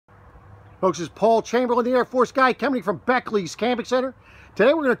Folks, this is Paul Chamberlain, the Air Force guy, coming from Beckley's Camping Center.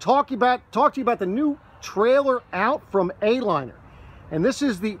 Today we're going to talk to you about the new trailer out from Aliner. And this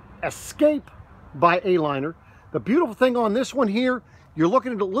is the Ascape by Aliner. The beautiful thing on this one here, you're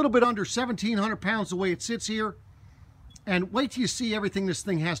looking at a little bit under 1,700 pounds the way it sits here. And wait till you see everything this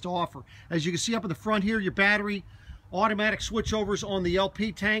thing has to offer. As you can see up in the front here, your battery, automatic switchovers on the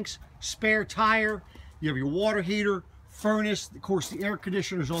LP tanks, spare tire, you have your water heater, furnace, of course the air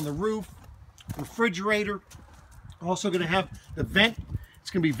conditioners on the roof, refrigerator. Also going to have the vent. It's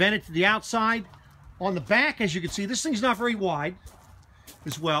going to be vented to the outside. On the back, as you can see, this thing's not very wide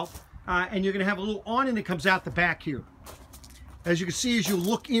as well. And you're going to have a little awning that comes out the back here. As you can see, as you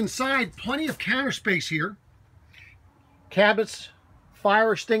look inside, plenty of counter space here. Cabinets,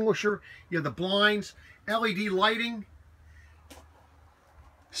 fire extinguisher, you have the blinds, LED lighting,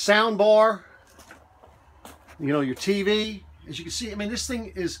 sound bar, you know, your TV. As you can see, I mean, this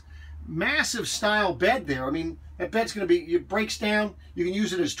thing is massive style bed there. I mean, that bed's going to be, it breaks down. You can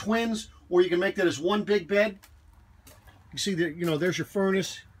use it as twins, or you can make that as one big bed. You see that, you know, there's your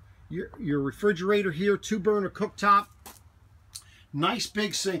furnace, your refrigerator here, 2-burner cooktop. Nice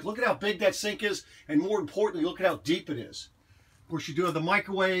big sink. Look at how big that sink is, and more importantly, look at how deep it is. Of course, you do have the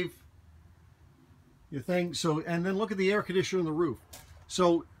microwave, your thing. So, and then look at the air conditioner on the roof.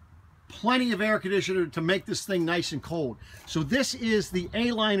 So, plenty of air conditioner to make this thing nice and cold. So this is the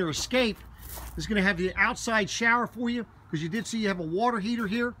Aliner Ascape. It's going to have the outside shower for you, because you did see you have a water heater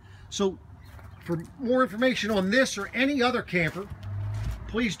here. So for more information on this or any other camper,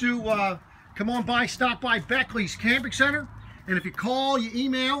 please do come on by, stop by Beckley's Camping Center. And if you call, you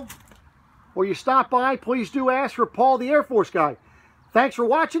email, or you stop by, please do ask for Paul the Air Force guy. Thanks for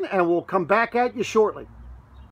watching, and we'll come back at you shortly.